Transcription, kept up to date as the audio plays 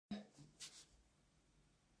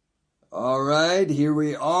All right, here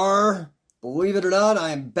we are. Believe it or not, I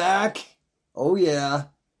am back. Oh, yeah.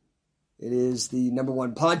 It is the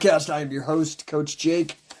No1 podcast. I am your host, Coach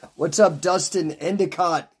Jake. What's up, Dustin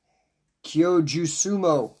Endicott,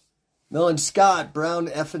 Kyojusumo, Millen Scott, Brown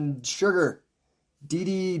Effin' Sugar,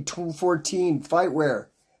 DD214, Fightwear.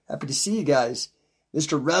 Happy to see you guys.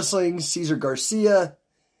 Mr. Wrestling, Cesar Garcia.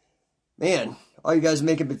 Man, all you guys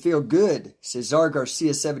making me feel good. Cesar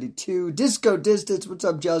Garcia 72. Disco Distance, what's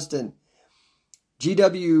up, Justin?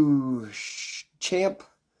 GW Champ,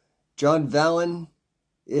 John Vallon.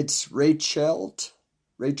 It's Rachel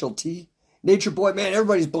T. Nature Boy, man,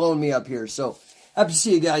 everybody's blowing me up here. So, happy to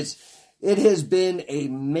see you guys. It has been a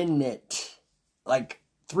minute, like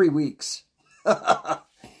 3 weeks.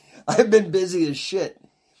 I've been busy as shit.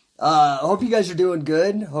 Hope you guys are doing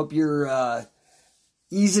good. Hope you're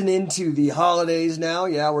easing into the holidays now.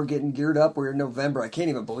 Yeah, we're getting geared up. We're in November. I can't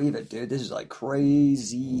even believe it, dude. This is like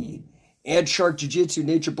crazy. And Shark Jiu-Jitsu,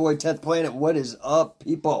 Nature Boy, 10th Planet. What is up,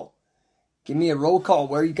 people? Give me a roll call.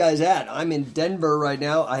 Where are you guys at? I'm in Denver right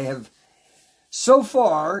now. I have, so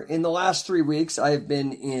far, in the last 3 weeks, I have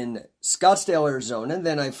been in Scottsdale, Arizona.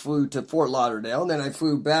 Then I flew to Fort Lauderdale. And then I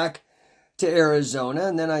flew back to Arizona.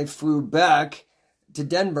 And then I flew back to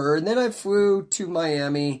Denver. And then I flew to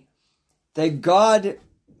Miami. Thank God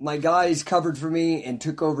my guys covered for me and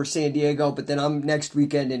took over San Diego. But then I'm next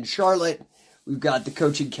weekend in Charlotte. We've got the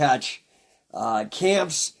Coach and Catch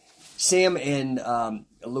camps. Sam and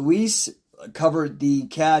Luis covered the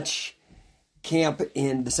Catch camp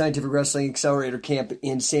in the Scientific Wrestling Accelerator camp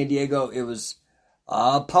in San Diego. It was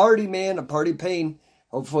a party, man, a party pain.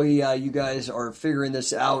 Hopefully you guys are figuring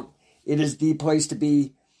this out. It is the place to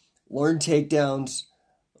be. Learn takedowns,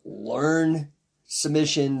 learn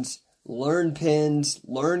submissions, learn pins,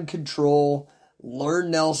 learn control,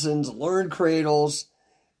 learn Nelsons, learn cradles.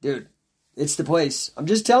 Dude, it's the place. I'm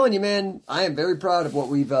just telling you, man, I am very proud of what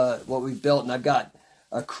we've built, and I've got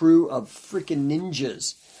a crew of freaking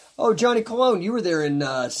ninjas. Oh, Johnny Colon, you were there in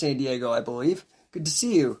San Diego, I believe. Good to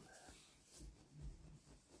see you.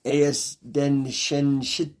 AS Den Shen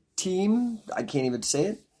Team, I can't even say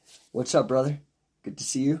it. What's up, brother? Good to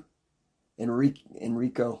see you.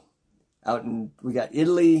 Enrico, we got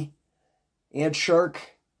Italy, Ant Shark,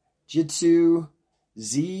 Jitsu,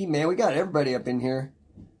 Z, man, we got everybody up in here.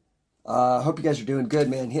 Hope you guys are doing good,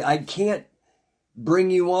 man. I can't bring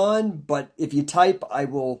you on, but if you type, I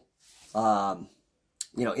will,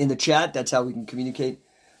 in the chat. That's how we can communicate.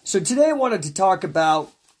 So today I wanted to talk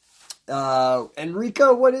about,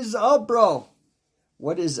 Enrico, what is up, bro?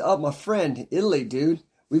 What is up, my friend? Italy, dude.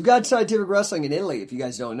 We've got Scientific Wrestling in Italy, if you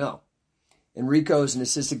guys don't know. Enrico is an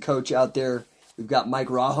assistant coach out there. We've got Mike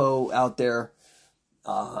Rajo out there,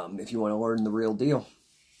 if you want to learn the real deal.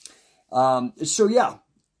 So yeah.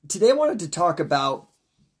 Today I wanted to talk about,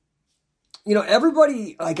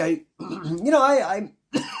 everybody, like I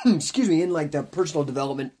excuse me, in like the personal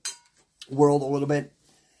development world a little bit.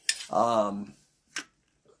 I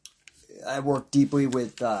work deeply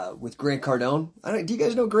with Grant Cardone. Do you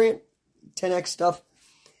guys know Grant? 10X stuff.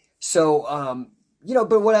 So,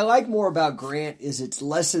 but what I like more about Grant is it's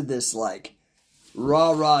less of this like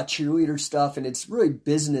rah-rah cheerleader stuff, and it's really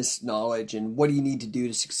business knowledge and what do you need to do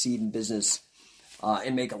to succeed in business.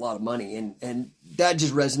 And make a lot of money. And that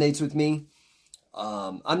just resonates with me.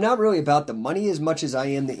 I'm not really about the money as much as I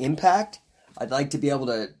am the impact. I'd like to be able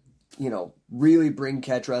to, really bring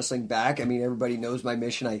catch wrestling back. I mean, everybody knows my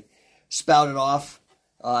mission. I spout it off.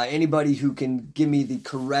 Anybody who can give me the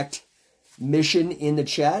correct mission in the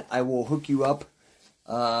chat, I will hook you up.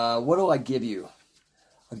 What do I give you?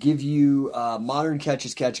 I'll give you Modern Catch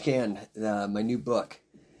as Catch Can, my new book.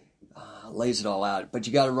 Lays it all out, but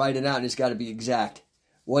you got to write it out and it's got to be exact.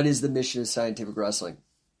 What is the mission of Scientific Wrestling?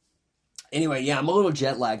 Anyway, yeah, I'm a little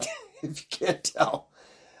jet lagged if you can't tell.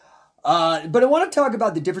 But I want to talk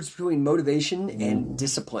about the difference between motivation and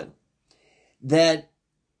discipline. That,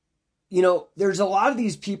 there's a lot of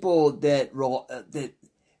these people that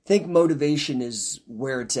think motivation is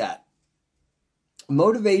where it's at.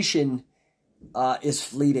 Motivation is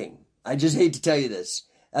fleeting. I just hate to tell you this.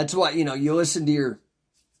 That's why, you listen to your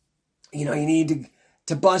you need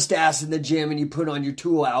to bust ass in the gym and you put on your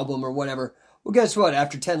Tool album or whatever. Well, guess what?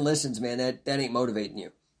 After 10 listens, man, that ain't motivating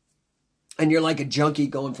you. And you're like a junkie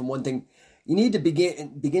going from one thing. You need to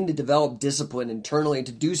begin to develop discipline internally and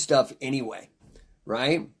to do stuff anyway,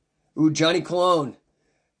 right? Ooh, Johnny Cologne.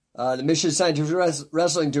 The mission of Scientific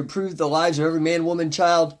Wrestling to improve the lives of every man, woman,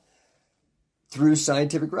 child through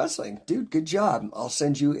Scientific Wrestling. Dude, good job. I'll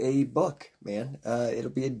send you a book, man.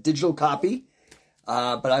 It'll be a digital copy.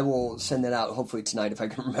 But I will send that out hopefully tonight if I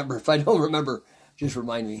can remember. If I don't remember, just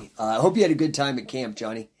remind me. I hope you had a good time at camp,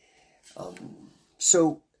 Johnny.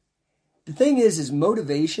 So the thing is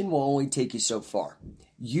motivation will only take you so far.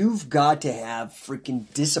 You've got to have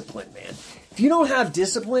freaking discipline, man. If you don't have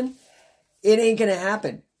discipline, it ain't going to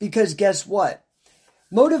happen. Because guess what?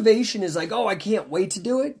 Motivation is like, oh, I can't wait to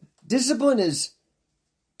do it. Discipline is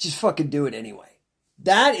just fucking do it anyway.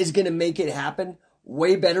 That is going to make it happen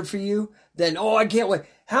way better for you than, oh, I can't wait.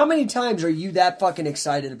 How many times are you that fucking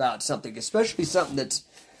excited about something, especially something that's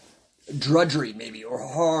drudgery maybe, or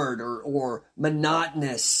hard, or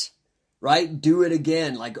monotonous, right? Do it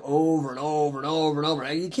again, like over and over and over and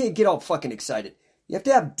over. You can't get all fucking excited. You have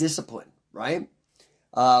to have discipline, right?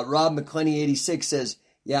 Rob McClenny 86 says,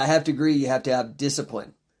 yeah, I have to agree. You have to have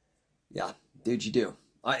discipline. Yeah, dude, you do.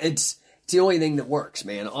 It's the only thing that works,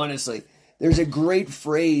 man. Honestly, there's a great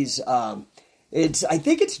phrase. I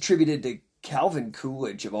think it's attributed to Calvin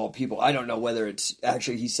Coolidge of all people. I don't know whether it's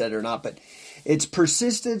actually he said it or not, but it's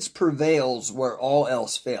persistence prevails where all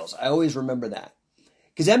else fails. I always remember that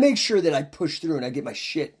because that makes sure that I push through and I get my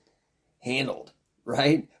shit handled,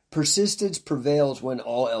 right? Persistence prevails when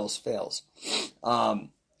all else fails.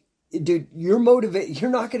 Dude, you're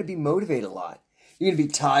not going to be motivated a lot. You're going to be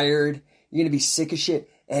tired. You're going to be sick of shit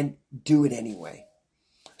and do it anyway.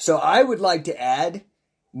 So I would like to add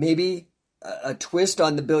maybe a twist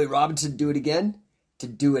on the Billy Robinson do it again to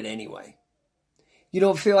do it anyway. You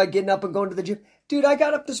don't feel like getting up and going to the gym? Dude, I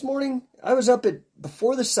got up this morning. I was up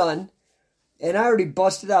before the sun and I already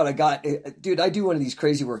busted out. I do one of these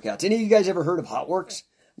crazy workouts. Any of you guys ever heard of Hot Works?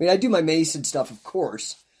 I mean, I do my mace and stuff, of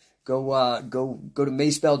course. Go to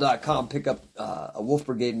macebell.com, pick up a Wolf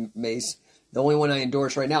Brigade mace. The only one I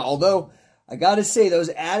endorse right now. Although, I gotta say, those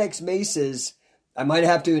Addicts maces, I might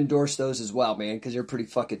have to endorse those as well, man, because they're pretty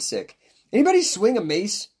fucking sick. Anybody swing a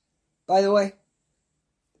mace, by the way?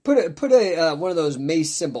 Put a one of those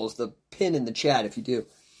mace symbols, the pin in the chat if you do.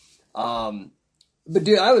 But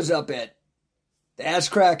dude, I was up at the ass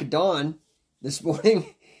crack of dawn this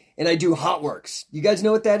morning, and I do Hot Works. You guys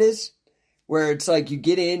know what that is? Where it's like you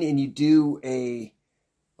get in and you do they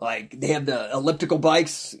have the elliptical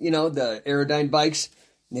bikes, the Aerodyne bikes.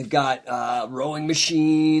 And they've got rowing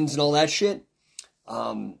machines and all that shit.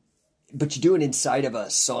 But you do it inside of a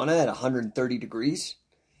sauna at 130 degrees.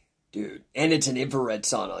 Dude, and it's an infrared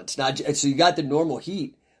sauna. It's not, so you got the normal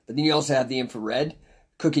heat, but then you also have the infrared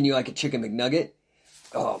cooking you like a chicken McNugget.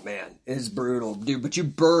 Oh man, it's brutal, dude. But you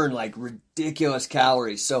burn like ridiculous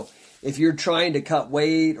calories. So if you're trying to cut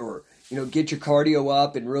weight or get your cardio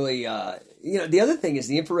up and really, the other thing is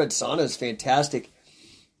the infrared sauna is fantastic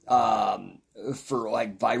for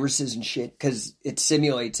like viruses and shit because it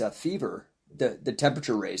simulates a fever, the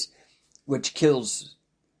temperature raise, which kills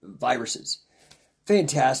viruses.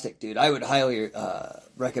 Fantastic, dude. I would highly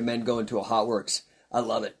recommend going to a Hot Works. I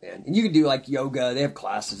love it, man. And you can do like yoga. They have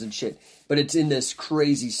classes and shit, but it's in this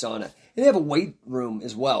crazy sauna. And they have a weight room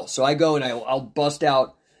as well. So I go and I'll bust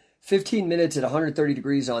out 15 minutes at 130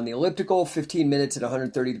 degrees on the elliptical, 15 minutes at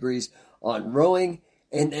 130 degrees on rowing,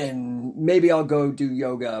 and then maybe I'll go do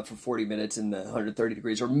yoga for 40 minutes in the 130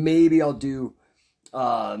 degrees, or maybe I'll do,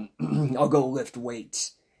 I'll go lift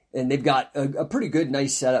weights. And they've got a pretty good,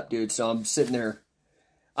 nice setup, dude. So I'm sitting there.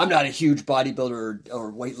 I'm not a huge bodybuilder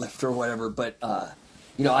or weightlifter or whatever, but,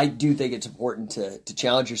 I do think it's important to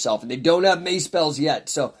challenge yourself. And they don't have mace bells yet,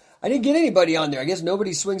 so I didn't get anybody on there. I guess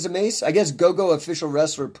nobody swings a mace. I guess Go-Go Official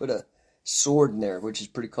Wrestler put a sword in there, which is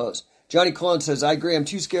pretty close. Johnny Clone says, I agree. I'm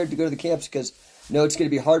too scared to go to the camps because I know it's going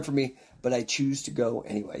to be hard for me, but I choose to go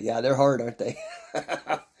anyway. Yeah, they're hard, aren't they?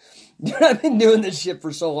 Dude, I've been doing this shit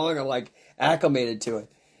for so long. I'm like acclimated to it.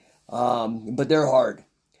 But they're hard.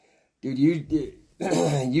 Dude,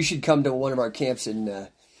 you should come to one of our camps in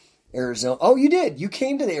Arizona. Oh, you did. You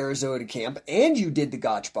came to the Arizona camp and you did the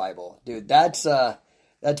Gotch Bible. Dude, that's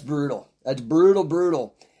brutal. That's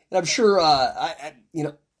brutal. And I'm sure,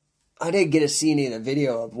 I didn't get to see any of the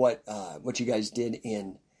video of what you guys did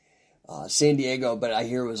in San Diego, but I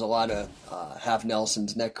hear it was a lot of half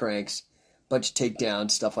Nelsons, neck cranks, bunch of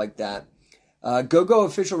takedowns, stuff like that. Go-Go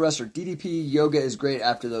Official Wrestler, DDP yoga is great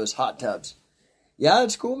after those hot tubs. Yeah,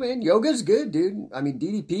 that's cool, man. Yoga's good, dude. I mean,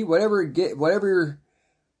 DDP, whatever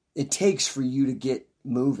it takes for you to get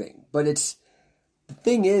moving. But the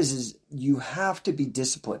thing is you have to be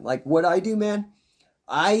disciplined. Like what I do, man,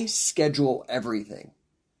 I schedule everything.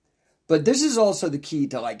 But this is also the key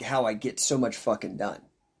to like how I get so much fucking done.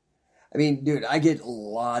 I mean, dude, I get a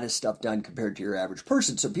lot of stuff done compared to your average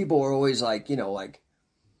person. So people are always like,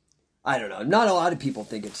 I don't know. Not a lot of people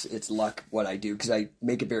think it's luck what I do because I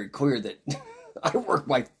make it very clear that I work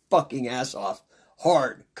my fucking ass off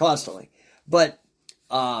hard, constantly. But,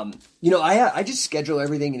 I just schedule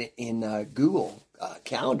everything in Google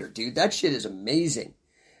Calendar, dude. That shit is amazing.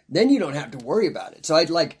 then you don't have to worry about it. So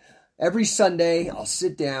I'd like every Sunday I'll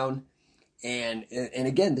sit down and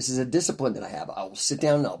again, this is a discipline that I have. I'll sit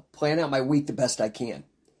down and I'll plan out my week the best I can,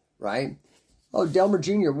 right? Oh, Delmer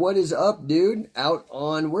Jr., what is up, dude? Out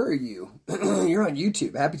on, where are you? You're on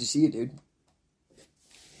YouTube. Happy to see you, dude.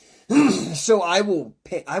 So I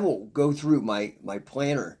will go through my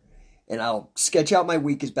planner and I'll sketch out my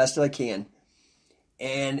week as best as I can.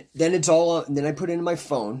 And then then I put it in my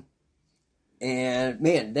phone. And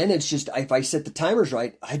man, then it's just, if I set the timers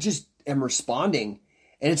right, I just am responding.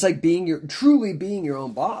 And it's like truly being your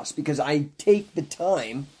own boss, because I take the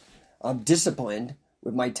time, I'm disciplined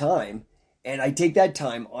with my time, and I take that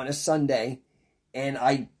time on a Sunday and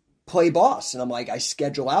I play boss, and I'm like, I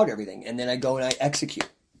schedule out everything, and then I go and I execute.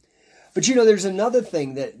 But there's another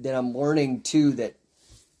thing that I'm learning too, that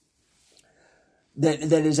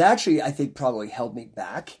is actually, I think, probably held me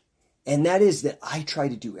back. And that is that I try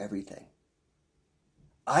to do everything.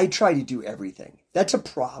 That's a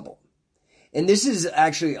problem. And this is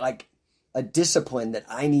actually like a discipline that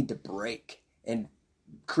I need to break and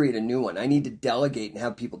create a new one. I need to delegate and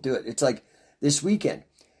have people do it. It's like this weekend.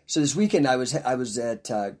 So this weekend I was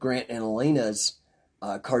at Grant and Elena's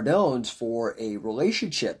Cardone's for a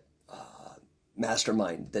relationship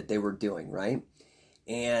mastermind that they were doing, right?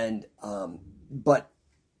 And but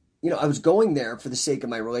I was going there for the sake of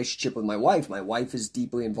my relationship with my wife. My wife is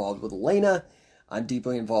deeply involved with Elena. I'm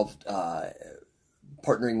deeply involved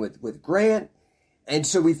partnering with Grant. And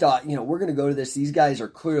so we thought, we're going to go to this. These guys are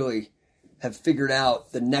clearly have figured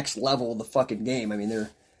out the next level of the fucking game. I mean, they're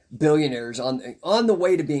billionaires on the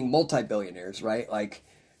way to being multi-billionaires, right? Like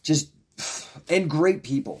and great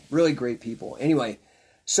people, really great people. Anyway,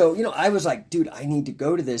 so, I was like, dude, I need to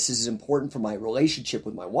go to this. This is important for my relationship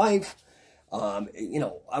with my wife.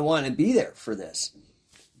 I want to be there for this.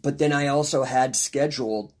 But then I also had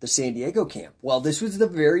scheduled the San Diego camp. Well, this was the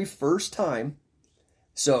very first time.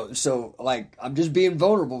 So like, I'm just being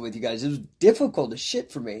vulnerable with you guys. It was difficult as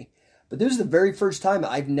shit for me. But this is the very first time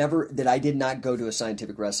I did not go to a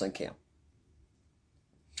scientific wrestling camp.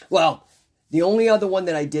 Well, the only other one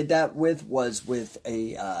that I did that with was with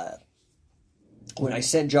when I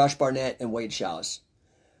sent Josh Barnett and Wade Chalice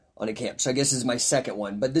on a camp. So I guess this is my second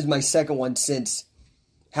one. But this is my second one since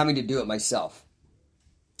having to do it myself.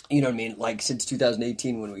 You know what I mean? Like since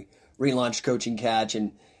 2018 when we relaunched Coaching Catch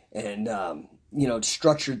and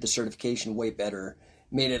structured the certification way better,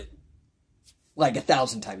 made it like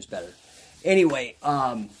 1,000 times better. Anyway,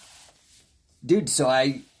 dude, so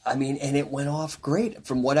I mean, and it went off great.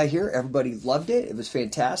 From what I hear, everybody loved it. It was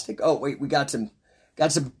fantastic. Oh, wait, we got some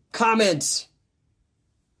comments.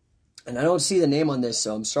 And I don't see the name on this,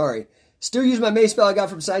 so I'm sorry. Still use my mace bell I got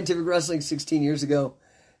from Scientific Wrestling 16 years ago.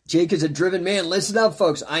 Jake is a driven man. Listen up,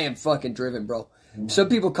 folks. I am fucking driven, bro. Some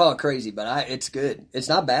people call it crazy, but it's good. It's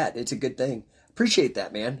not bad. It's a good thing. Appreciate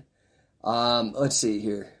that, man. Let's see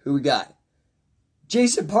here. Who we got?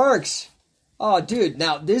 Jason Parks. Oh, dude.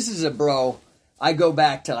 Now, this is a bro. I go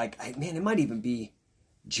back to it might even be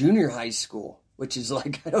junior high school, which is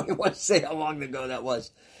like, I don't even want to say how long ago that was.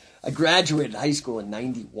 I graduated high school in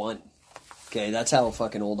 91. Okay, that's how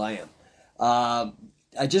fucking old I am.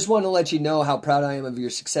 I just want to let you know how proud I am of your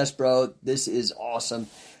success, bro. This is awesome.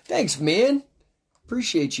 Thanks, man.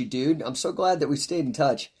 Appreciate you, dude. I'm so glad that we stayed in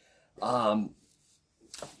touch. The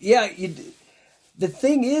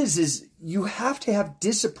thing is you have to have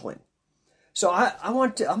discipline. So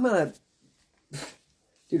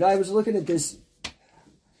dude, I was looking at this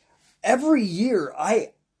every year.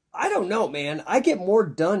 I don't know, man. I get more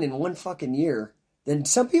done in one fucking year than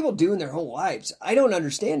some people do in their whole lives. I don't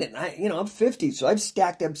understand it. And I'm 50, so I've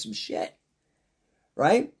stacked up some shit.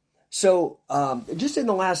 Right? So, just in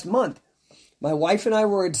the last month, my wife and I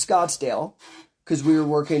were in Scottsdale because we were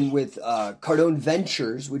working with Cardone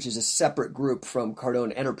Ventures, which is a separate group from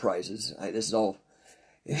Cardone Enterprises. This is all,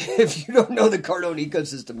 if you don't know the Cardone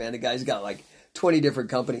ecosystem, man, the guy's got like 20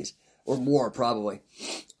 different companies or more probably.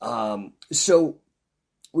 So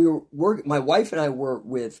my wife and I were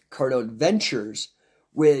with Cardone Ventures,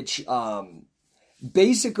 which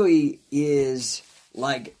basically is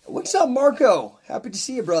like, what's up, Marco? Happy to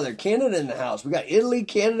see you, brother. Canada in the house. We got Italy,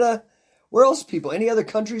 Canada. Where else, people? Any other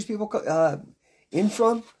countries people in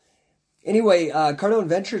from? Anyway, Cardone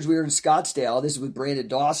Ventures, we were in Scottsdale. This is with Brandon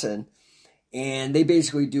Dawson. And they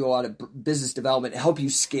basically do a lot of business development, help you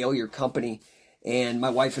scale your company. And my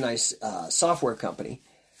wife and I's software company.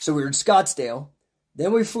 So we were in Scottsdale.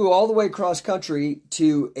 Then we flew all the way across country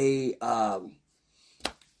to a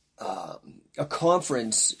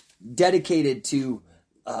conference dedicated to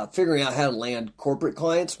figuring out how to land corporate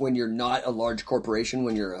clients when you're not a large corporation,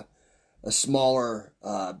 when you're a a smaller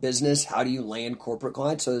business. How do you land corporate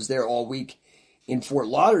clients? So I was there all week in Fort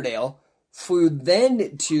Lauderdale. Flew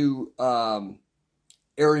then to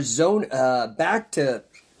Arizona, back to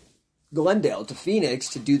Glendale, to Phoenix,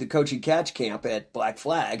 to do the Coach and Catch camp at Black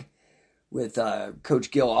Flag with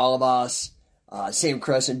Coach Gil Olivas. Sam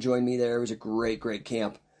Crescent joined me there. It was a great, great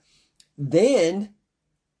camp. Then,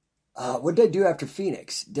 what did I do after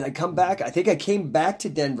Phoenix? Did I come back? I think I came back to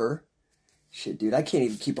Denver. Shit, dude, I can't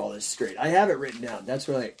even keep all this straight. I have it written down. That's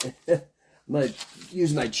what I'm going to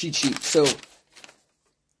use my cheat sheet. So,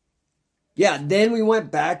 yeah, then we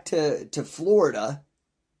went back to Florida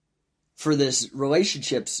for this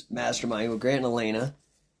relationships mastermind with Grant and Elena.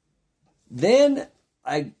 Then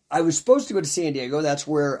I was supposed to go to San Diego. That's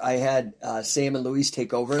where I had Sam and Luis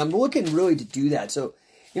take over. And I'm looking really to do that. So,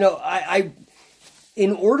 I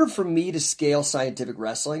in order for me to scale Scientific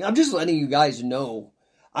Wrestling, I'm just letting you guys know,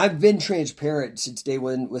 I've been transparent since day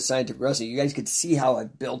one with Scientific Wrestling. You guys could see how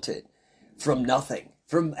I've built it from nothing,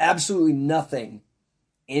 from absolutely nothing,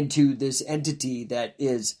 into this entity that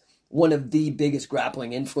is one of the biggest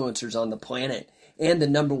grappling influencers on the planet and the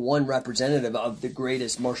number one representative of the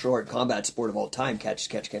greatest martial art combat sport of all time, catch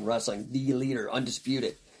can wrestling, the leader,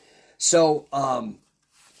 undisputed. So,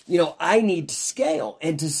 I need to scale.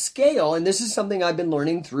 And to scale, and this is something I've been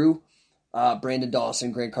learning through Brandon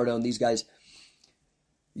Dawson, Grant Cardone, these guys,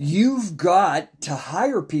 you've got to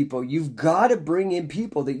hire people. You've got to bring in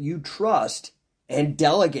people that you trust and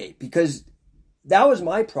delegate, because that was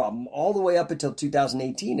my problem all the way up until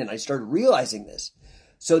 2018, and I started realizing this.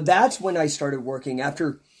 So that's when I started working.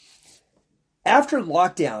 After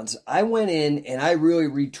lockdowns, I went in and I really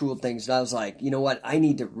retooled things, and I was like, you know what? I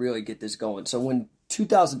need to really get this going. So when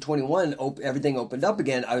 2021, everything opened up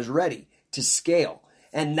again, I was ready to scale.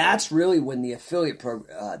 And that's really when the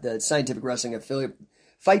the Scientific Wrestling affiliate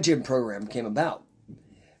Fight Gym program came about.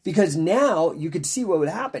 Because now you could see what would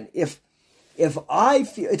happen if I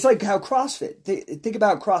feel, it's like how CrossFit, think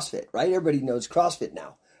about CrossFit, right? Everybody knows CrossFit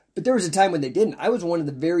now. But there was a time when they didn't. I was one of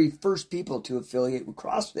the very first people to affiliate with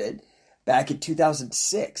CrossFit back in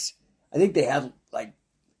 2006. I think they had like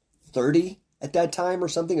 30 at that time or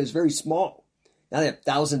something. It was very small. Now they have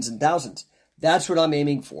thousands and thousands. That's what I'm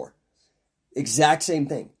aiming for. Exact same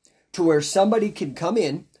thing. To where somebody can come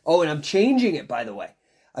in. Oh, and I'm changing it, by the way.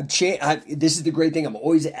 This is the great thing. I'm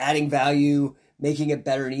always adding value, making it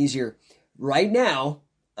better and easier. Right now,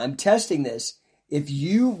 I'm testing this. If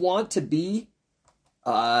you want to be,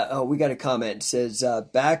 we got a comment. It says,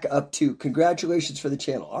 back up to, congratulations for the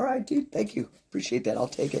channel. All right, dude. Thank you. Appreciate that. I'll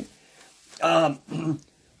take it.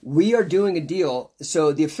 We are doing a deal.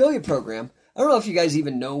 So the affiliate program, I don't know if you guys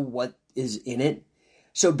even know what is in it.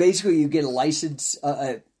 So basically you get a license.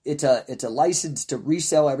 It's a license to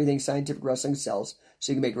resell everything Scientific Wrestling sells.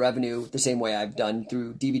 So you can make revenue the same way I've done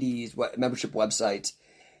through DVDs, membership websites.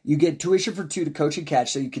 You get tuition for 2 to Coach and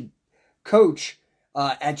Catch, so you could coach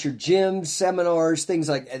at your gym, seminars, things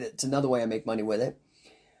like that. It's another way I make money with it.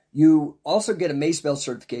 You also get a Mace Belt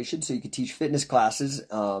certification, so you can teach fitness classes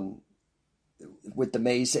with the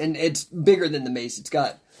Mace. And it's bigger than the Mace. It's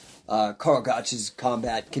got Carl Gotch's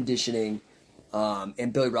combat conditioning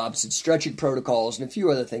and Billy Robinson's stretching protocols and a few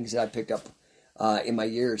other things that I picked up in my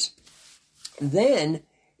years. Then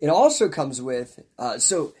it also comes with,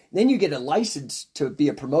 so then you get a license to be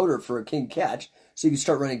a promoter for a King Catch. So you can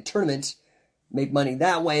start running tournaments, make money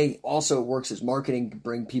that way. Also works as marketing to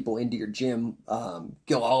bring people into your gym.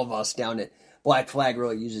 Gil Olivas down at Black Flag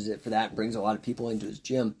really uses it for that and brings a lot of people into his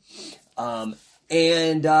gym.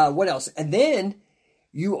 And what else? And then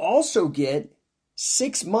you also get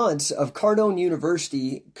 6 months of Cardone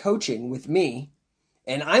University coaching with me.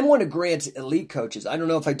 And I'm one of Grant's elite coaches. I don't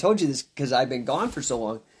know if I told you this because I've been gone for so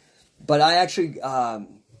long, but I actually,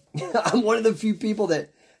 I'm one of the few people that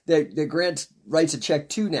Grant writes a check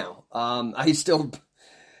to now. I still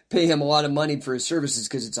pay him a lot of money for his services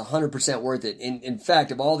because it's 100% worth it. In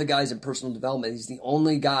fact, of all the guys in personal development, he's the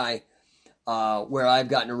only guy where I've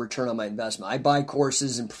gotten a return on my investment. I buy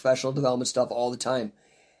courses and professional development stuff all the time.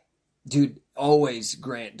 Dude, always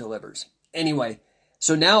Grant delivers. Anyway,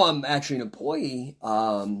 so now I'm actually an employee,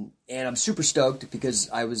 and I'm super stoked because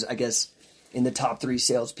I was, I guess, in the top 3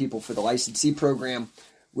 salespeople for the licensee program,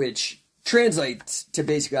 which translates to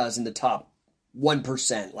basically I was in the top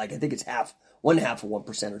 1%. Like I think it's one half of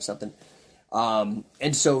 1% or something.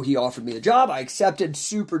 And so he offered me the job. I accepted,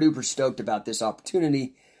 super duper stoked about this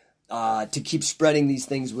opportunity to keep spreading these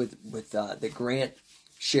things with the Grant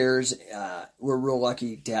shares. We're real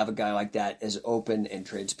lucky to have a guy like that as open and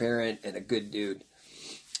transparent and a good dude.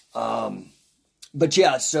 But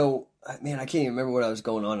yeah, so man, I can't even remember what I was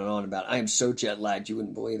going on and on about. I am so jet lagged, you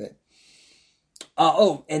wouldn't believe it.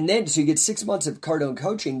 And then, so you get 6 months of Cardone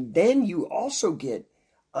coaching. Then you also get,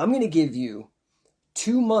 I'm going to give you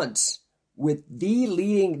 2 months with the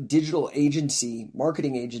leading digital agency,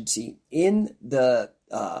 marketing agency in the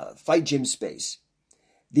fight gym space.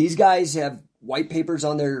 These guys have white papers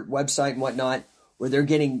on their website and whatnot where they're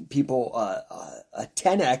getting people a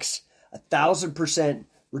 10x, 1,000%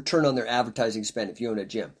 return on their advertising spend if you own a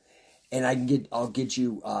gym. And I'll get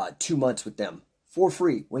you 2 months with them for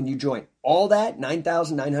free when you join. All that,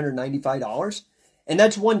 $9,995. And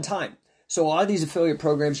that's one time. So a lot of these affiliate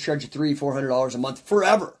programs charge you $300, $400 a month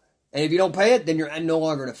forever. And if you don't pay it, then you're no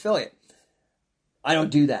longer an affiliate. I don't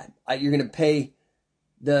do that. You're going to pay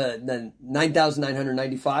the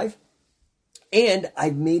 $9,995. And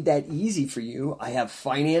I've made that easy for you. I have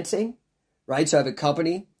financing, right? So I have a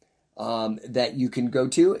company that you can go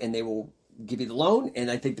to, and they will give you the loan. And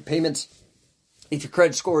I think the payments, if your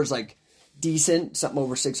credit score is like decent, something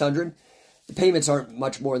over 600, the payments aren't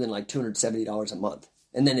much more than like $270 a month.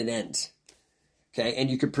 And then it ends. Okay. And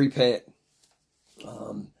you could prepay it.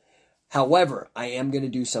 However, I am going to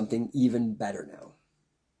do something even better now.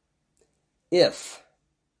 If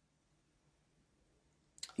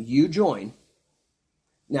you join,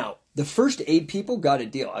 now the first 8 people got a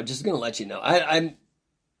deal. I'm just going to let you know. I'm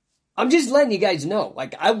just letting you guys know.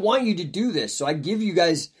 Like, I want you to do this, so I give you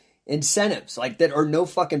guys incentives like that are no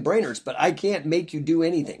fucking brainers, but I can't make you do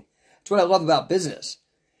anything. That's what I love about business.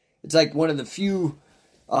 It's like one of the few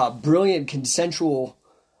brilliant consensual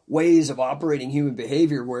ways of operating human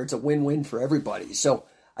behavior where it's a win-win for everybody. So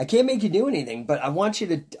I can't make you do anything, but I want you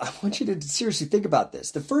to seriously think about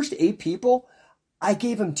this. The first 8 people, I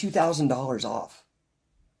gave them $2,000 off.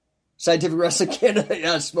 Scientific Wrestling Canada,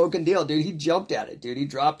 yeah, smoking deal, dude. He jumped at it, dude. He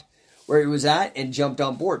dropped where he was at and jumped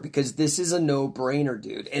on board because this is a no-brainer,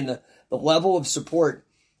 dude. And the level of support,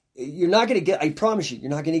 you're not going to get, I promise you, you're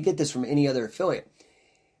not going to get this from any other affiliate.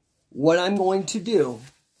 What I'm going to do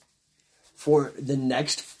for the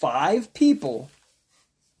next 5 people,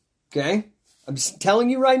 okay? I'm just telling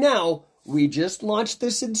you right now, we just launched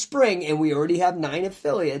this in spring and we already have 9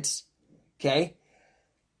 affiliates, okay?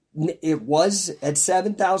 It was at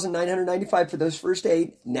 $7,995 for those first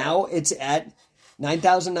 8. Now it's at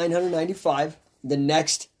 $9,995. The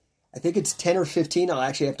next, I think it's 10 or 15. I'll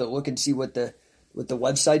actually have to look and see what the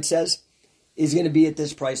website says, is going to be at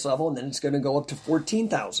this price level, and then it's going to go up to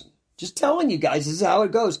 $14,000. Just telling you guys, this is how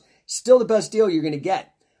it goes. Still the best deal you're going to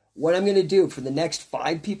get. What I'm going to do for the next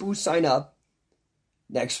 5 people who sign up,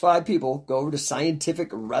 next 5 people, go over to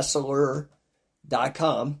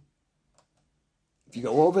scientificwrestler.com. If you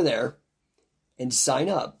go over there and sign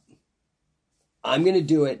up, I'm going to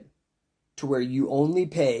do it to where you only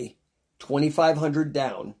pay $2,500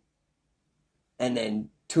 down and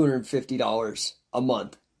then $250 a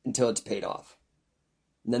month until it's paid off.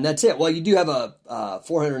 And then that's it. Well, you do have a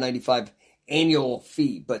 $495 annual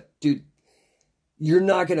fee, but dude, you're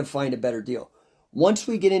not going to find a better deal. Once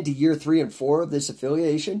we get into year 3 and 4 of this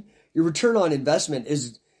affiliation, your return on investment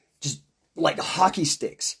is just like hockey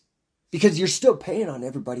sticks because you're still paying on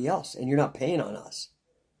everybody else and you're not paying on us.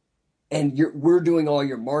 And we're doing all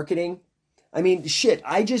your marketing. I mean, shit,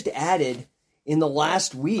 I just added in the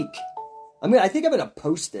last week. I think I'm going to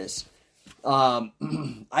post this.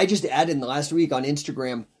 I just added in the last week on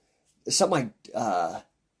Instagram something like,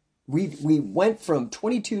 we went from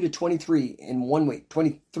 22 to 23 in 1 week,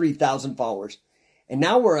 23,000 followers. And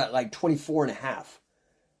now we're at like 24 and a half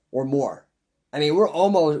or more. I mean, we're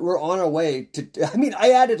on our way to,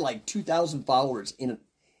 I added like 2,000 followers in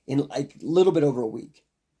like a little bit over a week.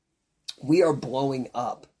 We are blowing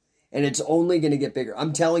up and it's only going to get bigger.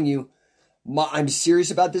 I'm telling you, I'm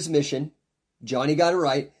serious about this mission. Johnny got it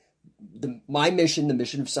right. My mission, the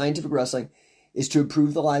mission of Scientific Wrestling, is to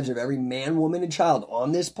improve the lives of every man, woman, and child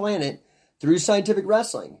on this planet through scientific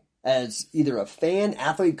wrestling as either a fan,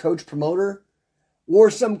 athlete, coach, promoter, or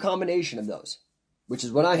some combination of those, which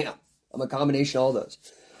is what I am. I'm a combination of all those.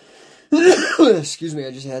 Excuse me,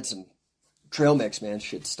 I just had some trail mix, man.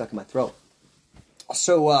 Shit stuck in my throat.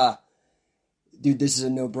 So, dude, this is a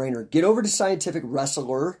no-brainer. Get over to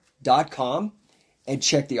scientificwrestler.com and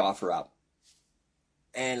check the offer out.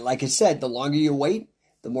 And like I said, the longer you wait,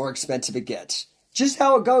 the more expensive it gets. Just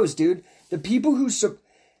how it goes, dude. The people who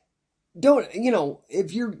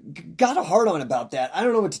if you're got a hard on about that, I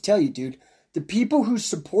don't know what to tell you, dude. The people who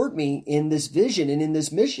support me in this vision and in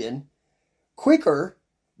this mission quicker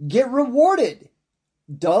get rewarded.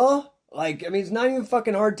 Duh. It's not even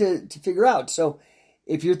fucking hard to figure out. So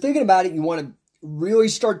if you're thinking about it, you want to really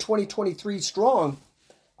start 2023 strong,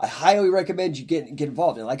 I highly recommend you get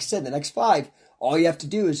involved. And like I said, the next 5, all you have to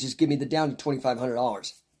do is just give me the down to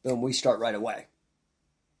 $2,500. Boom, we start right away.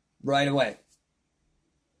 Right away.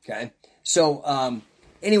 Okay. So,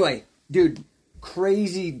 anyway, dude,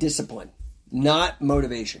 crazy discipline, not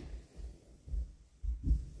motivation.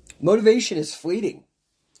 Motivation is fleeting.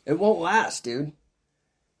 It won't last, dude.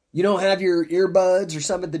 You don't have your earbuds or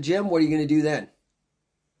something at the gym, what are you going to do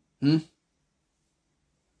then?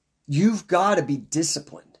 You've got to be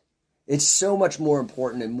disciplined. It's so much more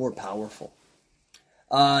important and more powerful.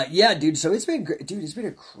 Yeah, dude. So it's been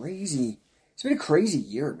a crazy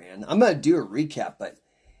year, man. I'm going to do a recap, but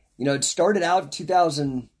it started out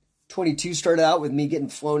 2022 started out with me getting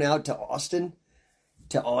flown out to Austin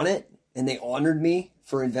to On It, and they honored me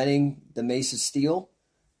for inventing the mace of steel,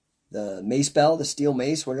 the mace bell, the steel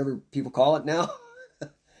mace, whatever people call it now.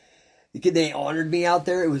 They honored me out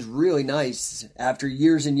there. It was really nice after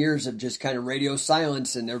years and years of just kind of radio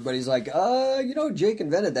silence, and everybody's like, Jake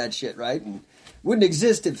invented that shit, right? And wouldn't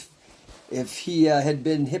exist if he had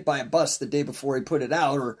been hit by a bus the day before he put it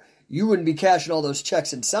out, or you wouldn't be cashing all those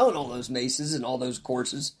checks and selling all those maces and all those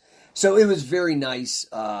courses. So it was very nice.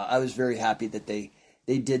 I was very happy that they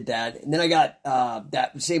did that. And then I got,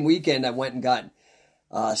 that same weekend, I went and got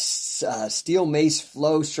steel mace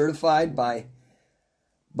flow certified by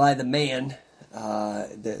the man,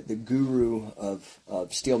 the guru of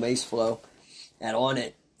steel mace flow at On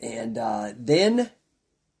It. And then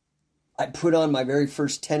I put on my very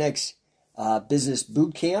first 10X business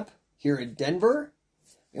boot camp here in Denver.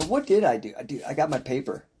 And what did I do? I got my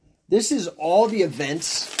paper. This is all the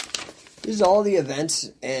events.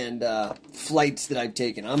 And flights that I've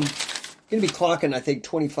taken. I'm going to be clocking, I think,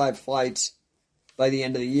 25 flights by the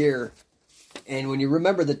end of the year. And when you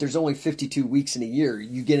remember that there's only 52 weeks in a year,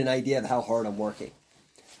 you get an idea of how hard I'm working,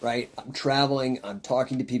 right? I'm traveling, I'm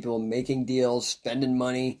talking to people, making deals, spending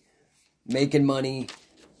money, making money,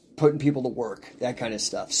 putting people to work, that kind of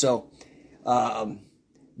stuff. So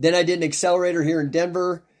then I did an accelerator here in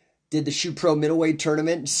Denver, did the Shoe Pro middleweight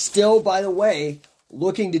tournament. Still, by the way,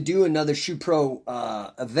 looking to do another Shoe Pro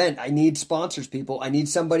event. I need sponsors, people. I need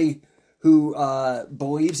somebody who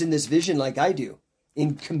believes in this vision like I do,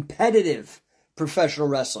 in competitive professional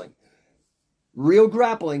wrestling. Real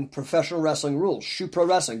grappling, professional wrestling rules. Shoe Pro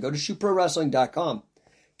Wrestling. Go to shoeprowrestling.com.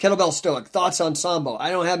 Kettlebell Stoic. Thoughts on Sambo. I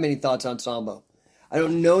don't have many thoughts on Sambo. I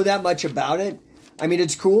don't know that much about it. I mean,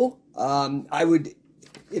 it's cool. I would,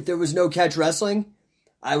 if there was no catch wrestling,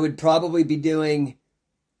 I would probably be doing,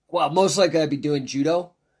 most likely I'd be doing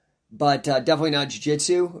judo, but definitely not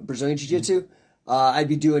jiu-jitsu, Brazilian jiu-jitsu. I'd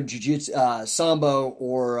be doing jiu-jitsu, Sambo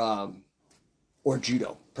or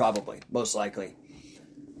judo, probably, most likely.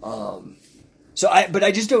 But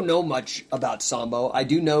I just don't know much about Sambo. I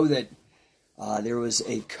do know that there was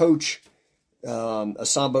a coach, a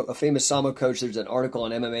famous Sambo coach. There's an article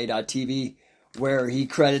on MMA.tv where he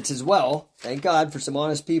credits as well, thank God for some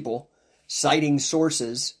honest people, citing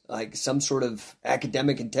sources, like some sort of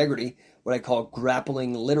academic integrity, what I call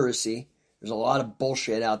grappling literacy. There's a lot of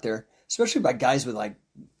bullshit out there, especially by guys with like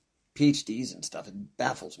PhDs and stuff. It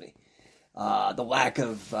baffles me. The lack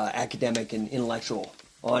of academic and intellectual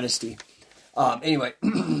honesty. Anyway,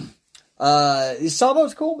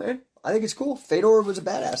 Sambo's cool, man. I think it's cool. Fedor was a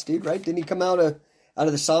badass dude, right? Didn't he come out of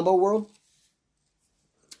the Sambo world?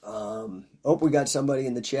 We got somebody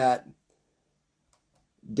in the chat.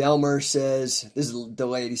 Delmer says, this is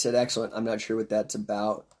delayed. He said, excellent. I'm not sure what that's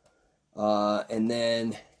about. And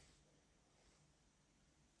then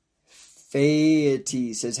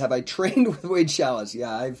Fayety says, have I trained with Wade Chalice?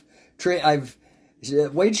 Yeah,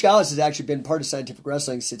 Wade Chalice has actually been part of Scientific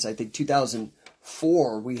Wrestling since I think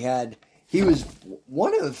 2004. He was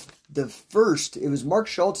one of the first, it was Mark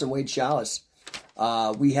Schultz and Wade Chalice.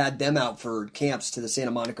 We had them out for camps to the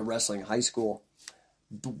Santa Monica Wrestling High School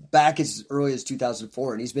back as early as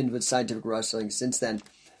 2004, and he's been with Scientific Wrestling since then.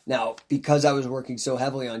 Now, because I was working so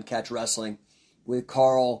heavily on catch wrestling with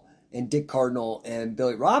Carl and Dick Cardinal and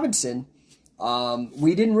Billy Robinson,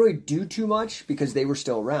 we didn't really do too much because they were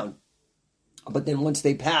still around. But then once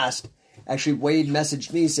they passed, actually Wade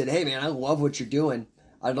messaged me, said, hey man, I love what you're doing.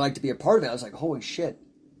 I'd like to be a part of it. I was like, holy shit.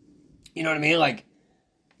 You know what I mean? Like,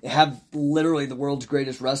 have literally the world's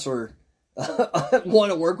greatest wrestler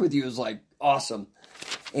want to work with you is like awesome.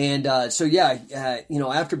 And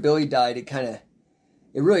after Billy died, it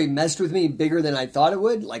really messed with me bigger than I thought it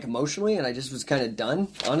would, like emotionally, and I just was kind of done.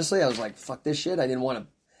 Honestly, I was like, fuck this shit. I didn't want to,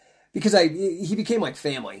 because he became like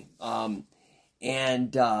family. I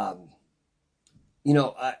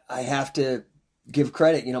have to give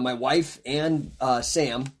credit. You know, my wife and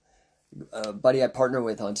Sam, a buddy I partner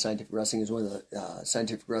with on Scientific Wrestling, is one of the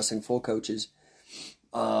Scientific Wrestling full coaches.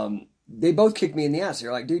 They both kicked me in the ass.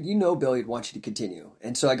 They're like, dude, Billy would want you to continue.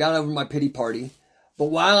 And so I got over my pity party. But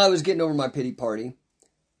while I was getting over my pity party,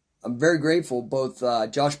 I'm very grateful both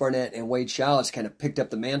Josh Barnett and Wade Chalice kind of picked up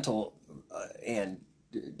the mantle and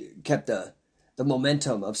kept the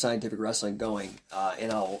momentum of scientific wrestling going,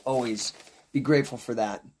 and I'll always be grateful for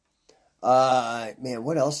that. Man,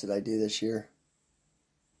 what else did I do this year?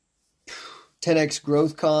 10X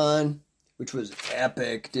Growth Con, which was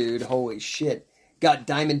epic, dude. Holy shit. Got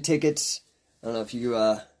diamond tickets. I don't know if you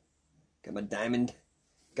got my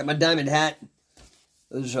diamond hat.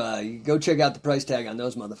 Those you go check out the price tag on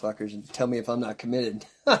those motherfuckers and tell me if I'm not committed.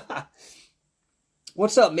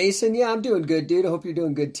 What's up, Mason? Yeah, I'm doing good, dude. I hope you're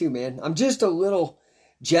doing good too, man. I'm just a little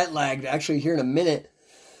jet lagged actually here in a minute.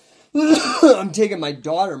 I'm taking my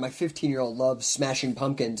daughter, my 15-year-old loves Smashing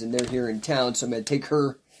Pumpkins, and they're here in town, so I'm going to take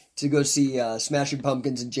her to go see Smashing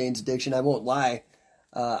Pumpkins and Jane's Addiction. I won't lie.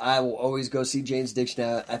 I will always go see Jane's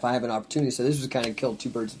Addiction if I have an opportunity, so this was kind of killed two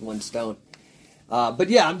birds with one stone. But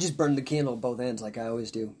yeah, I'm just burning the candle at both ends like I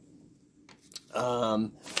always do.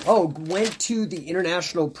 Went to the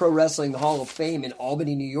International Pro Wrestling Hall of Fame in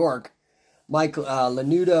Albany, New York. Mike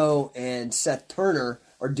Lanudo and Seth Turner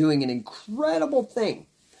are doing an incredible thing.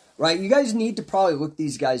 Right, you guys need to probably look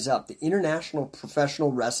these guys up. The International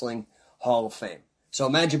Professional Wrestling Hall of Fame. So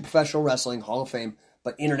imagine Professional Wrestling Hall of Fame,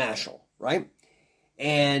 but international, right?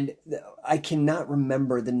 And I cannot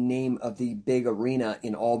remember the name of the big arena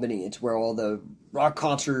in Albany. It's where all the rock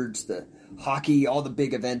concerts, the hockey, all the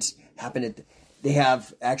big events happen. They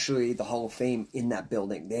have actually the Hall of Fame in that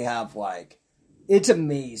building. They have it's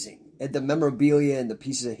amazing. And the memorabilia and the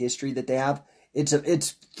pieces of history that they have, it's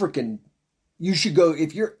freaking. You should go,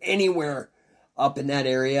 if you're anywhere up in that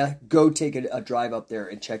area, go take a drive up there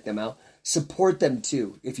and check them out. Support them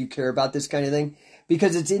too, if you care about this kind of thing,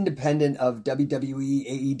 because it's independent of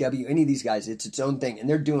WWE, AEW, any of these guys. It's its own thing, and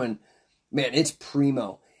they're doing, man, it's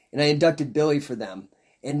primo. And I inducted Billy for them.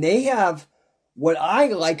 And they have, what I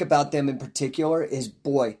like about them in particular is,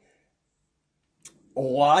 boy, a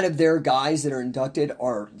lot of their guys that are inducted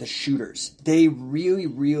are the shooters. They really,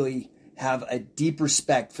 really have a deep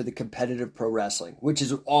respect for the competitive pro wrestling, which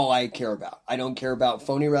is all I care about. I don't care about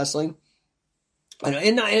phony wrestling.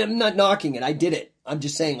 And I'm not knocking it. I did it. I'm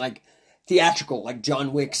just saying, theatrical, like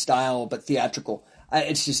John Wick style, but theatrical.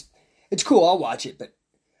 It's cool. I'll watch it, but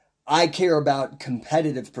I care about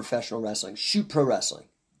competitive professional wrestling. Shoot Pro Wrestling,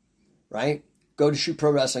 right? Go to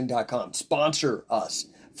shootprowrestling.com. Sponsor us.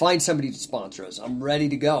 Find somebody to sponsor us. I'm ready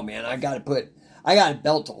to go, man. I got to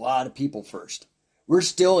belt a lot of people first. We're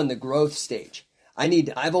still in the growth stage.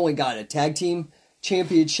 I've only got a tag team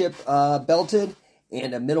championship belted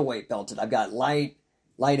and a middleweight belted. I've got light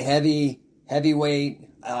heavy, heavyweight,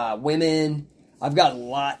 women. I've got a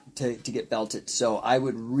lot to get belted. So I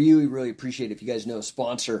would really, really appreciate if you guys know a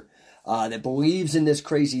sponsor that believes in this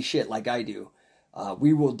crazy shit like I do.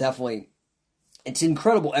 We will definitely, it's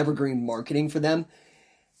incredible evergreen marketing for them.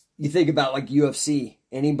 You think about UFC,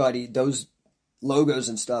 anybody, those logos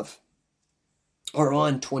and stuff are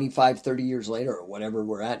on 25, 30 years later or whatever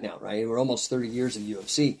we're at now, right? We're almost 30 years of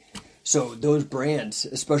UFC. So those brands,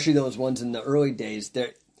 especially those ones in the early days,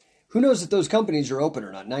 who knows if those companies are open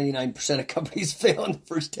or not? 99% of companies fail in the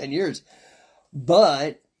first 10 years.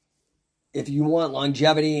 But if you want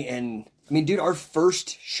longevity dude, our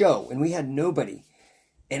first show, and we had nobody,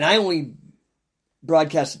 and I only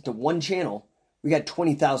broadcasted to one channel, we got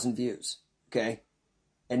 20,000 views, okay?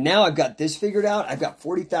 And now I've got this figured out. I've got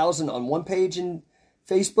 40,000 on one page in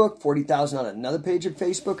Facebook, 40,000 on another page of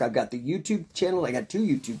Facebook. I've got the YouTube channel. I got 2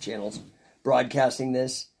 YouTube channels broadcasting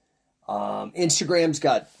this. Instagram's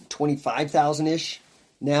got 25,000-ish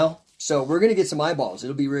now. So we're going to get some eyeballs.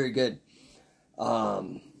 It'll be really good.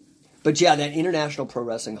 But yeah, that International Pro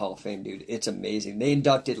Wrestling Hall of Fame, dude, it's amazing. They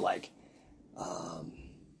inducted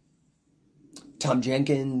Tom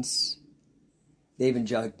Jenkins. They've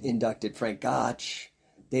inducted Frank Gotch.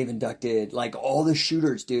 They've inducted, all the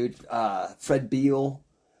shooters, dude. Fred Beal.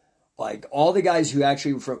 All the guys who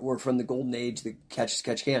actually were from the golden age, the catch as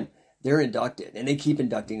catch can, they're inducted. And they keep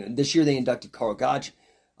inducting them. This year they inducted Carl Gotch.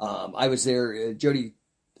 I was there. Jody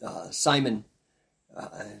Simon,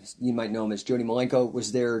 you might know him as Jody Malenko,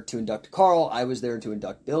 was there to induct Carl. I was there to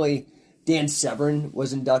induct Billy. Dan Severn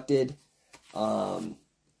was inducted.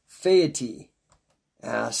 Fayette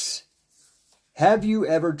asks, have you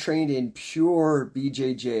ever trained in pure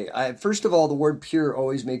BJJ? First of all, the word pure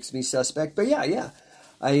always makes me suspect, but yeah.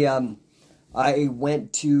 I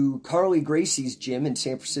went to Carly Gracie's gym in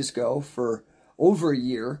San Francisco for over a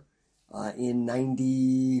year in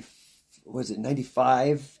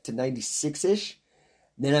 95 to 96-ish.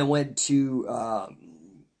 Then I went to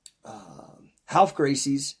Half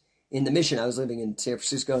Gracie's in the Mission. I was living in San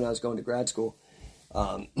Francisco and I was going to grad school.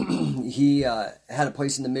 He had a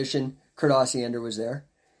place in the Mission. Kurt Osiander was there.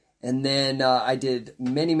 And then I did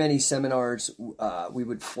many, many seminars. We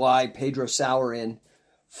would fly Pedro Sauer in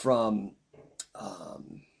from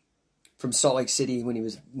Salt Lake City when he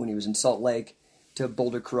was in Salt Lake to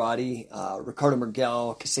Boulder Karate. Ricardo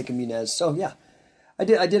Miguel, Kasika Munez. So yeah, I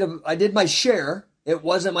did my share. It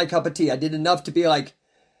wasn't my cup of tea. I did enough to be like,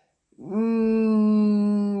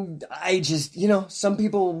 I just, some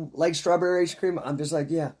people like strawberry ice cream. I'm just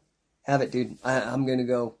like, yeah, have it, dude. I'm gonna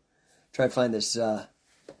go try to find this.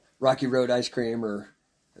 Rocky Road ice cream or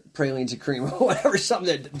pralines and cream or whatever,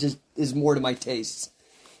 something that just is more to my tastes.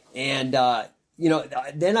 And,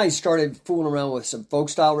 then I started fooling around with some folk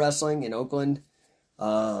style wrestling in Oakland.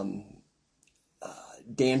 Dan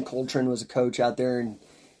Coltrane was a coach out there and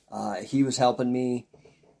he was helping me.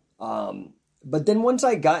 But then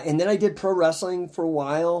then I did pro wrestling for a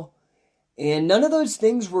while and none of those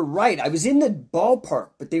things were right. I was in the ballpark,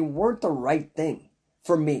 but they weren't the right thing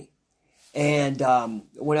for me. And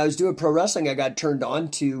when I was doing pro wrestling, I got turned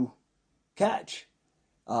on to catch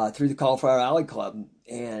through the Cauliflower Alley Club.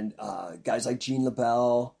 And guys like Gene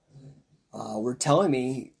LaBelle were telling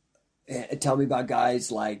me about guys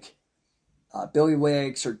like Billy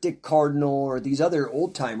Wicks or Dick Cardinal or these other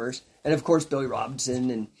old timers. And of course, Billy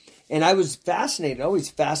Robinson. And I was fascinated, always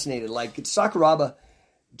fascinated. Like Sakuraba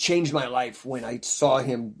changed my life when I saw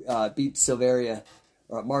him beat Silveria,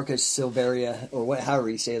 or Marcus Silveria, or however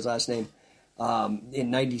you say his last name.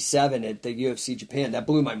 In 97 at the UFC Japan. That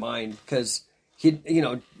blew my mind because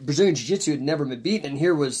Brazilian Jiu-Jitsu had never been beaten. And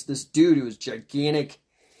here was this dude who was gigantic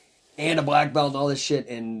and a black belt and all this shit.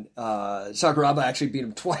 And Sakuraba actually beat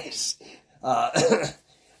him twice. And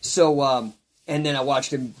then I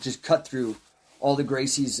watched him just cut through all the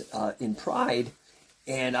Gracies in Pride.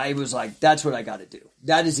 And I was like, that's what I got to do.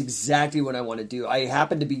 That is exactly what I want to do. I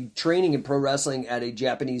happened to be training in pro wrestling at a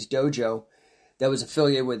Japanese dojo that was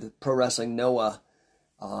affiliated with Pro Wrestling Noah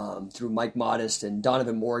through Mike Modest and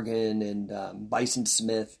Donovan Morgan and Bison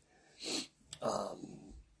Smith.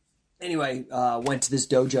 Went to this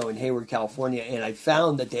dojo in Hayward, California, and I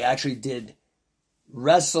found that they actually did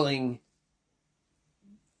wrestling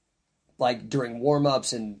like during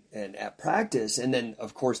warm-ups and at practice. And then,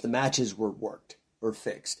 of course, the matches were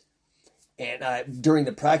fixed. And during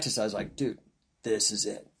the practice, I was like, dude, this is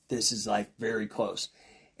it. This is like very close.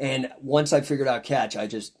 And once I figured out catch, I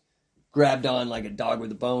just grabbed on like a dog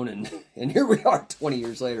with a bone, and here we are 20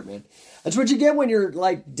 years later, man. That's what you get when you're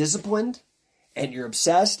like disciplined and you're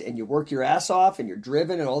obsessed and you work your ass off and you're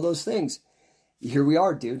driven and all those things. Here we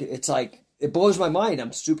are, dude. It's like, it blows my mind.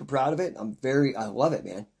 I'm super proud of it. I love it,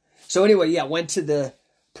 man. So anyway, yeah, went to the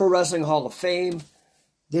Pro Wrestling Hall of Fame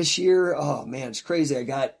this year. Oh man, it's crazy. I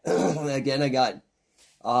got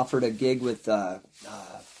offered a gig with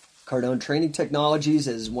Cardone Training Technologies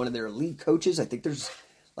as one of their elite coaches. I think there's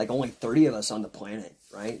like only 30 of us on the planet,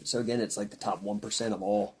 right? So again, it's like the top 1% of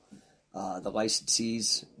all the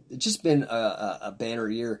licensees. It's just been a banner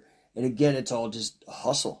year. And again, it's all just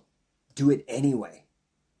hustle. Do it anyway.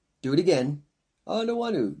 Do it again. Oh,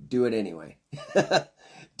 No1, do it anyway.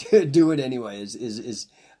 Do it anyway is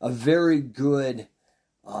a very good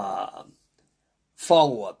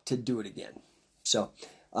follow-up to do it again. So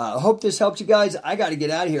I hope this helped you guys. I got to get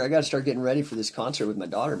out of here. I got to start getting ready for this concert with my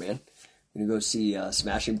daughter, man. I'm going to go see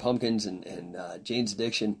Smashing Pumpkins and Jane's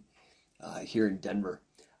Addiction here in Denver.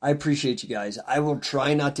 I appreciate you guys. I will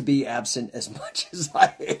try not to be absent as much as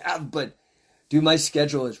I have, but dude, my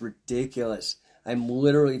schedule is ridiculous. I'm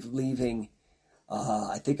literally leaving,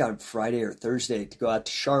 I think on Friday or Thursday to go out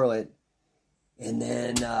to Charlotte. And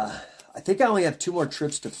then I think I only have 2 more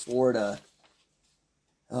trips to Florida.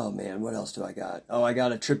 Oh, man, what else do I got? Oh, I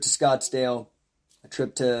got a trip to Scottsdale, a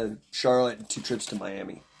trip to Charlotte, and 2 trips to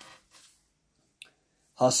Miami.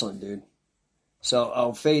 Hustling, dude. So,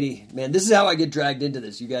 Fady, man, this is how I get dragged into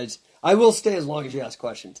this, you guys. I will stay as long as you ask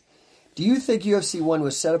questions. Do you think UFC 1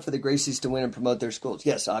 was set up for the Gracies to win and promote their schools?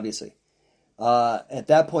 Yes, obviously. At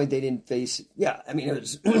that point, they didn't face... Yeah, I mean, it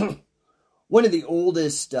was one of the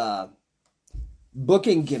oldest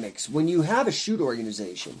booking gimmicks. When you have a shoot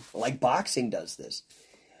organization, like boxing does this,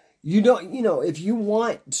 if you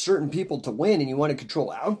want certain people to win and you want to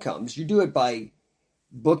control outcomes, you do it by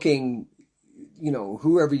booking,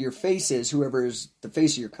 whoever your face is, whoever is the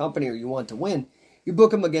face of your company or you want to win, you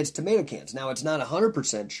book them against tomato cans. Now, it's not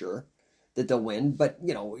 100% sure that they'll win, but,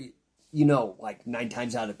 like 9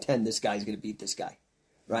 times out of 10, this guy's going to beat this guy,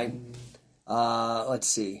 right? Let's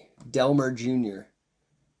see. Delmer Jr.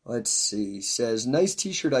 Let's see. Says, nice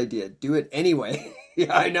t-shirt idea. Do it anyway.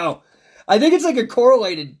 Yeah, I know. I think it's like a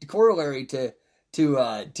corollary to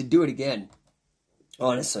do it again.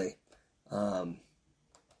 Honestly.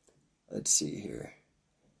 Let's see here.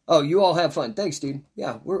 Oh, you all have fun. Thanks, dude.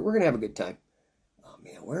 Yeah, we're going to have a good time. Oh,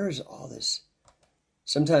 man, where is all this?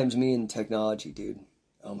 Sometimes me and technology, dude.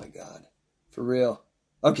 Oh, my God. For real.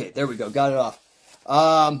 Okay, there we go. Got it off.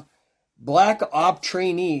 Black Op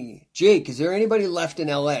Trainee. Jake, is there anybody left in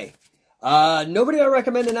L.A.? Nobody I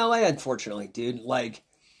recommend in L.A., unfortunately, dude. Like,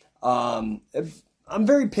 I'm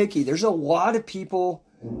very picky. There's a lot of people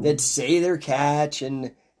that say they're catch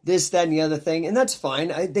and this, that, and the other thing, and that's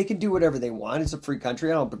fine. They can do whatever they want. It's a free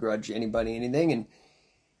country. I don't begrudge anybody anything. And,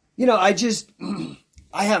 you know, I just,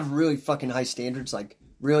 I have really fucking high standards, like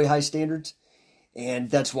really high standards. And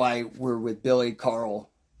that's why we're with Billy, Carl,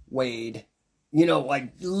 Wade, you know,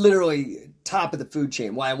 like literally top of the food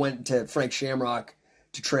chain. Why I went to Frank Shamrock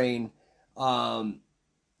to train. I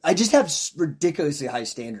just have ridiculously high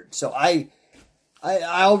standards. So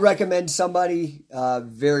I'll recommend somebody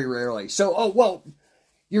very rarely. So, oh, well,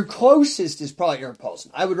 your closest is probably Eric Paulson.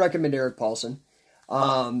 I would recommend Eric Paulson.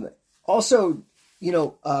 Also, you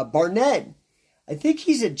know, Barnett, I think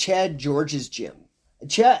he's at Chad George's gym.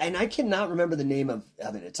 Chad, and I cannot remember the name of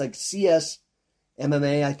it. It's like CS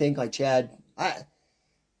MMA, I think, like Chad. I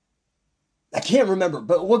can't remember,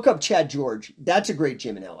 but look up Chad George. That's a great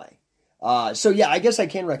gym in LA. So yeah, I guess I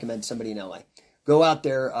can recommend somebody in LA. Go out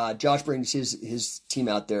there. Josh brings his team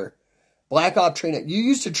out there. Black Op Trainer. You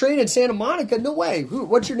used to train in Santa Monica? No way.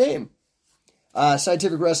 What's your name?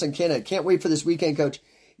 Scientific Wrestling Canada. Can't wait for this weekend, Coach.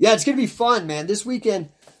 Yeah, it's going to be fun, man. This weekend,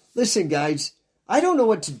 listen, guys, I don't know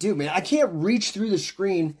what to do, man. I can't reach through the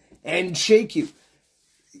screen and shake you.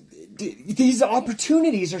 These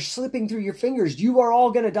opportunities are slipping through your fingers. You are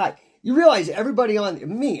all going to die. You realize everybody on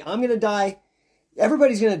me, I'm going to die.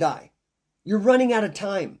 Everybody's going to die. You're running out of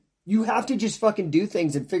time. You have to just fucking do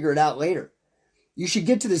things and figure it out later. You should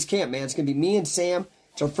get to this camp, man. It's going to be me and Sam.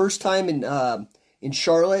 It's our first time in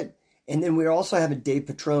Charlotte. And then we're also having Dave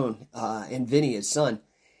Patrone and Vinny, his son.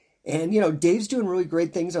 And, you know, Dave's doing really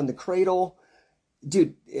great things on the cradle.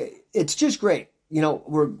 Dude, it's just great. You know,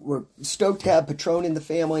 we're stoked to have Patrone in the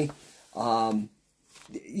family.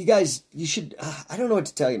 You guys, you should, I don't know what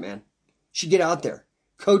to tell you, man. You should get out there.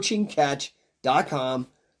 coachingcatch.com.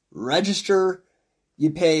 Register. You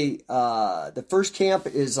pay, the first camp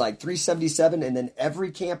is like $377, and then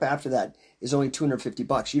every camp after that is only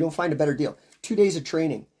 $250. You don't find a better deal. 2 days of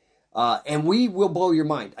training. And we will blow your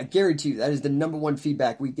mind. I guarantee you that is the number one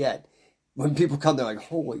feedback we get. When people come, they're like,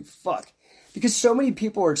 holy fuck. Because so many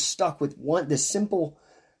people are stuck with this simple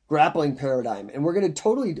grappling paradigm. And we're going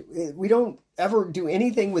to we don't ever do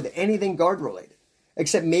anything with anything guard related.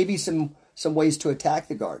 Except maybe some ways to attack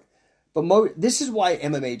the guard. But this is why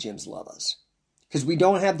MMA gyms love us. Because we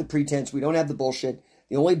don't have the pretense. We don't have the bullshit.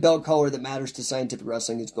 The only belt color that matters to scientific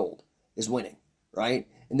wrestling is gold. Is winning. Right?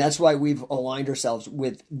 And that's why we've aligned ourselves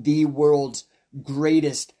with the world's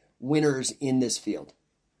greatest winners in this field.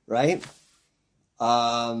 Right?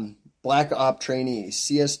 Black Op Trainee.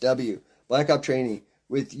 CSW. Black Op Trainee.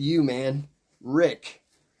 With you, man. Rick.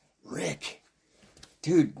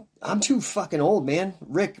 Dude, I'm too fucking old, man.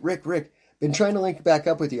 Rick. Been trying to link back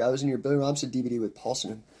up with you. I was in your Billy Robinson DVD with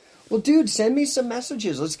Paulson. Well, dude, send me some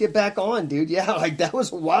messages. Let's get back on, dude. Yeah, like that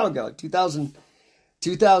was a while ago. 2007.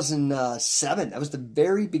 That was the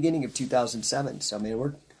very beginning of 2007. So, I mean,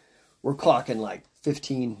 we're clocking like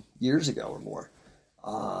 15 years ago or more.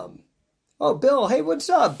 Oh, Bill. Hey, what's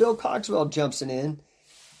up? Bill Coxwell jumps in.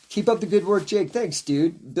 Keep up the good work, Jake. Thanks,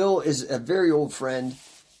 dude. Bill is a very old friend.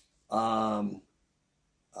 One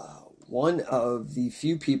of the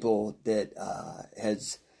few people that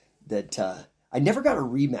I never got a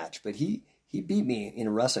rematch, but he beat me in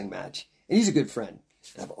a wrestling match, and he's a good friend.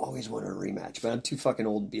 And I've always wanted a rematch, but I'm too fucking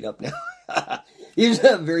old and beat up now. He was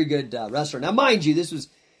a very good wrestler. Now, mind you, this was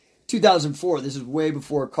 2004. This is way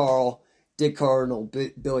before Dick Cardinal,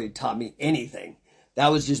 Billy taught me anything. That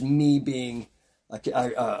was just me being a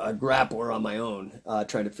grappler on my own,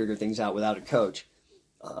 trying to figure things out without a coach.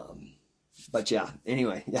 But yeah,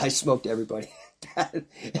 anyway, I smoked everybody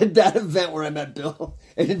at that event where I met Bill.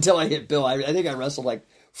 And until I hit Bill, I think I wrestled like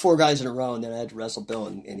 4 guys in a row, and then I had to wrestle Bill,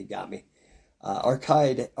 and he got me.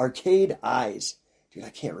 Arcade Eyes. Dude, I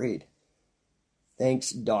can't read. Thanks,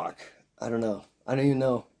 Doc. I don't know. I don't even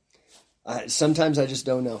know. Sometimes I just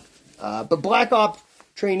don't know. But Black Op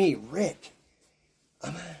Trainee, Rick.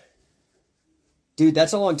 Dude,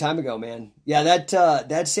 that's a long time ago, man. Yeah,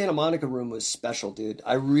 that Santa Monica room was special, dude.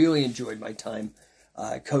 I really enjoyed my time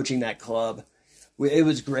coaching that club. It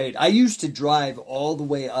was great. I used to drive all the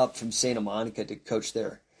way up from Santa Monica to coach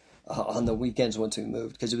there on the weekends once we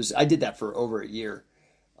moved, because I did that for over a year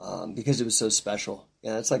because it was so special.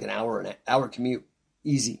 Yeah, it's like an hour commute,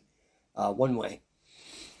 easy, one way.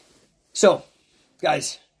 So,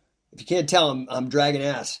 guys, If you can't tell, I'm dragging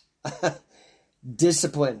ass.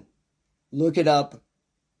 Discipline. Look it up.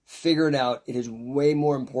 Figure it out. It is way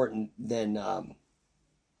more important than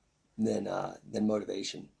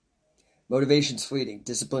motivation. Motivation's fleeting.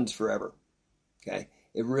 Discipline's forever. Okay?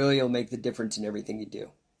 It really will make the difference in everything you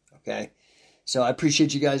do. Okay? So I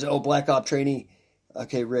appreciate you guys. Oh, Black Op Trainee.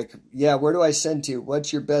 Okay, Rick. Yeah, where do I send to?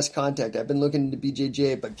 What's your best contact? I've been looking into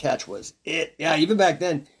BJJ, but Catch was it. Yeah, even back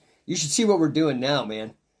then. You should see what we're doing now,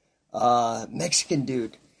 man. Mexican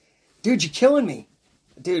dude. Dude, you're killing me.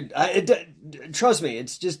 Dude, trust me,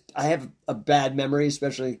 it's just, I have a bad memory,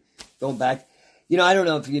 especially going back. You know, I don't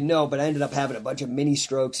know if you know, but I ended up having a bunch of mini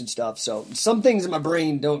strokes and stuff. So some things in my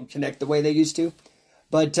brain don't connect the way they used to.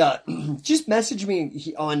 But just message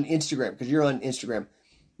me on Instagram, because you're on Instagram.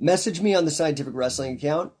 Message me on the Scientific Wrestling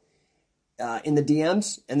account in the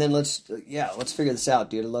DMs, and then let's figure this out,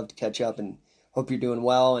 dude. I'd love to catch up and hope you're doing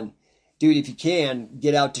well. And dude, if you can,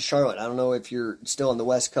 get out to Charlotte. I don't know if you're still on the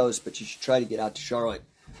West Coast, but you should try to get out to Charlotte.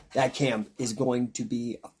 That camp is going to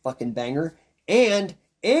be a fucking banger. And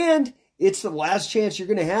it's the last chance you're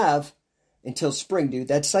going to have until spring, dude.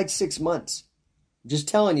 That's like 6 months. I'm just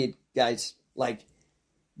telling you, guys, like,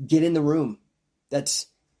 get in the room. That's,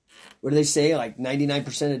 what do they say? Like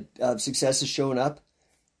 99% of success is showing up.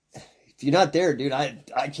 If you're not there, dude, I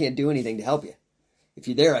can't do anything to help you. If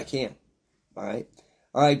you're there, I can. All right?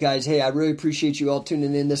 All right, guys. Hey, I really appreciate you all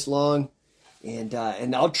tuning in this long. And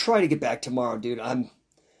I'll try to get back tomorrow, dude. I'm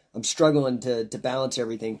struggling to balance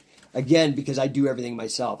everything. Again, because I do everything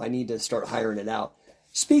myself. I need to start hiring it out.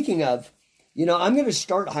 Speaking of, I'm going to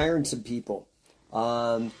start hiring some people.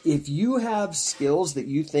 If you have skills that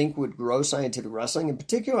you think would grow Scientific Wrestling, in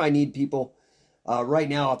particular, I need people, right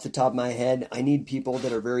now off the top of my head, I need people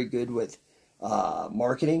that are very good with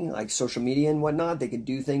marketing, like social media and whatnot. They can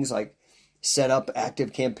do things like set up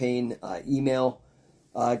active campaign, email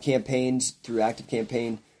campaigns through active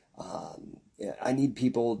campaign. I need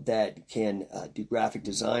people that can do graphic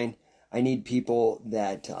design. I need people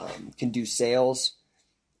that can do sales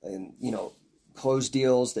and, close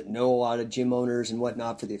deals, that know a lot of gym owners and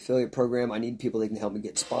whatnot for the affiliate program. I need people that can help me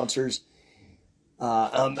get sponsors.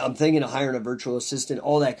 I'm thinking of hiring a virtual assistant,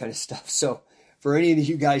 all that kind of stuff. So for any of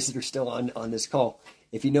you guys that are still on this call,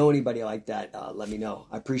 if you know anybody like that, let me know.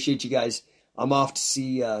 I appreciate you guys. I'm off to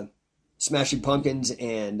see Smashing Pumpkins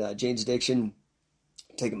and Jane's Addiction.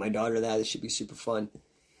 I'm taking my daughter to that. This should be super fun.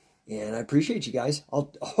 And I appreciate you guys.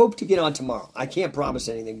 I'll hope to get on tomorrow. I can't promise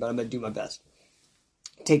anything, but I'm going to do my best.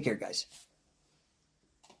 Take care, guys.